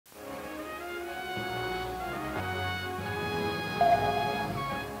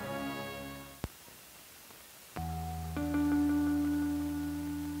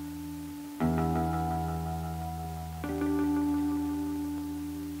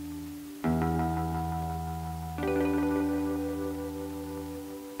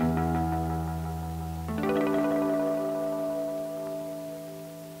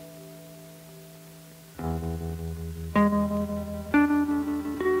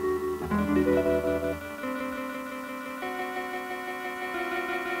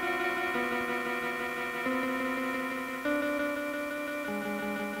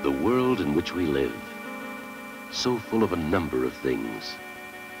which we live, so full of a number of things,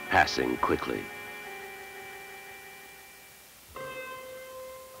 passing quickly.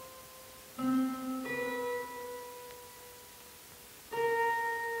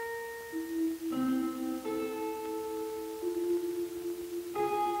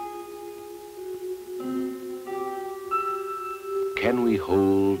 Can we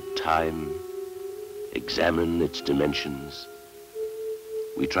hold time, examine its dimensions?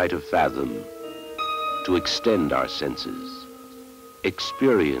 We try to fathom, to extend our senses,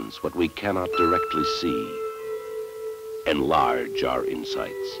 experience what we cannot directly see, enlarge our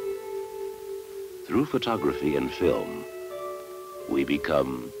insights. Through photography and film, we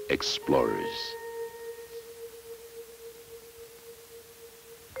become explorers.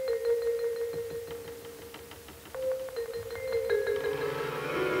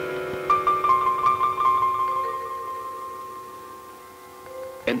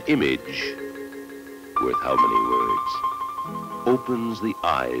 An image, worth how many words, opens the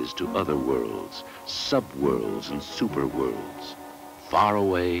eyes to other worlds, sub-worlds and super-worlds, far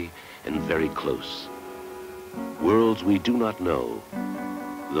away and very close. Worlds we do not know,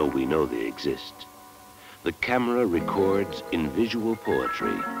 though we know they exist. The camera records in visual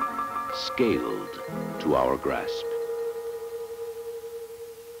poetry, scaled to our grasp.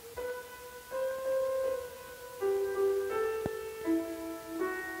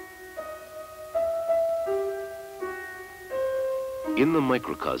 In the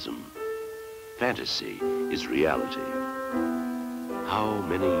microcosm, fantasy is reality. How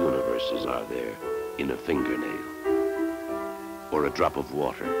many universes are there in a fingernail or a drop of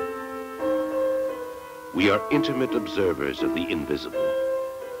water? We are intimate observers of the invisible,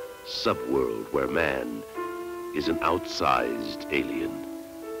 subworld where man is an outsized alien.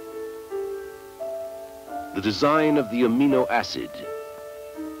 The design of the amino acid,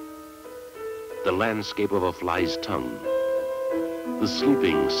 the landscape of a fly's tongue, the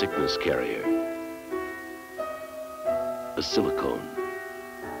sleeping sickness carrier, a silicone,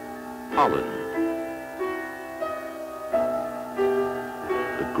 pollen,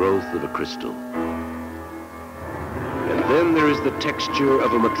 the growth of a crystal. And then there is the texture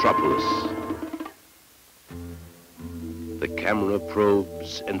of a metropolis. The camera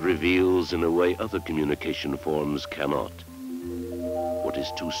probes and reveals in a way other communication forms cannot. What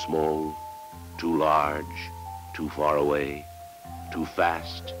is too small, too large, too far away, too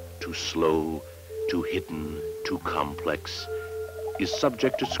fast, too slow, too hidden, too complex, is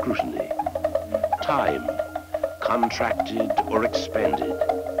subject to scrutiny. Time, contracted or expanded.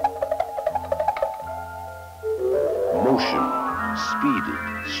 Motion, speeded,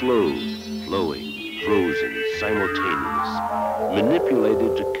 slow, flowing, frozen, simultaneous,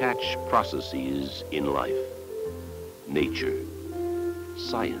 manipulated to catch processes in life. Nature,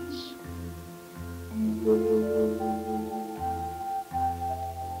 science.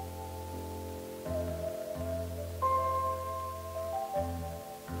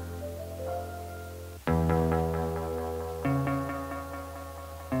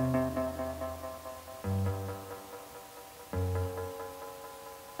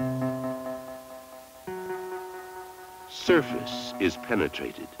 Surface is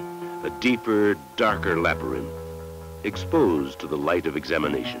penetrated, a deeper, darker labyrinth, exposed to the light of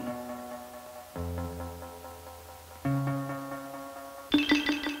examination.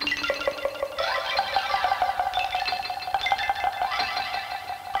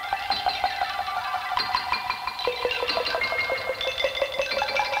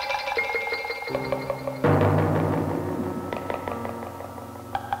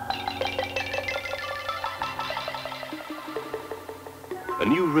 A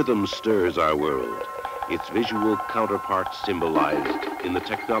new rhythm stirs our world, its visual counterparts symbolized in the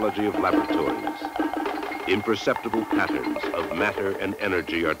technology of laboratories. Imperceptible patterns of matter and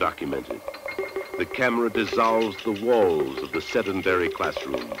energy are documented. The camera dissolves the walls of the sedentary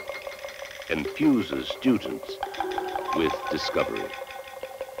classroom and fuses students with discovery.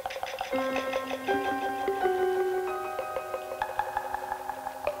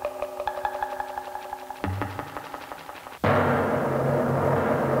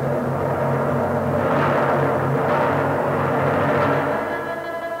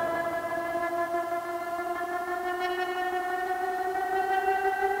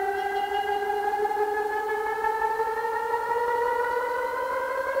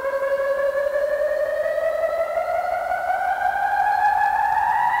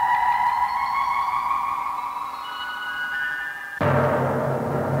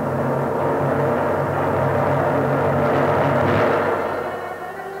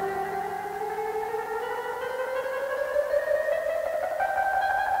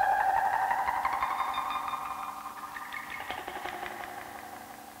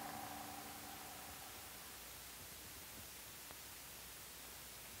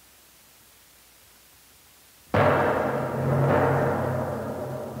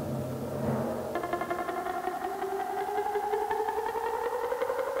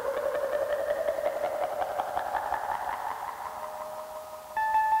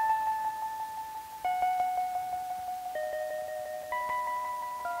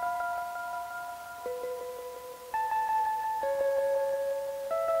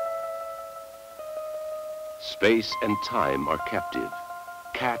 Space and time are captive.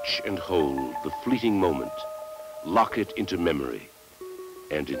 Catch and hold the fleeting moment. Lock it into memory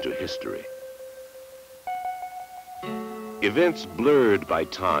and into history. Events blurred by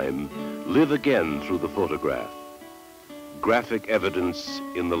time live again through the photograph. Graphic evidence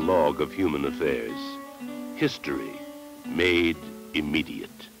in the log of human affairs. History made immediate.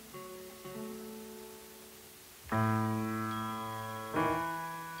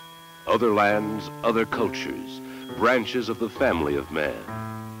 Other lands, other cultures, branches of the family of man.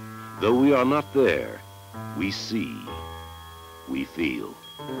 Though we are not there, we see, we feel.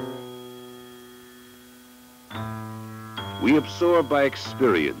 We absorb by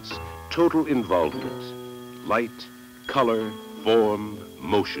experience, total involvement. Light, color, form,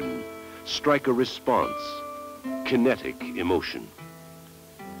 motion strike a response, kinetic emotion.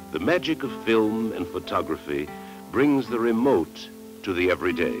 The magic of film and photography brings the remote to the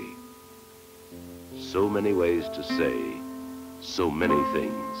everyday. So many ways to say so many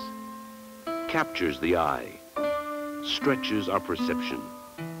things. Captures the eye, stretches our perception,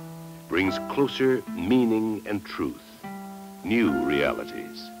 brings closer meaning and truth, new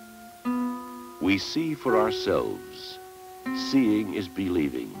realities. We see for ourselves. Seeing is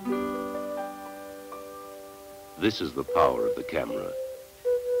believing. This is the power of the camera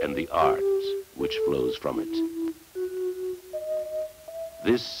and the art which flows from it.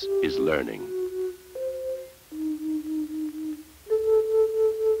 This is learning.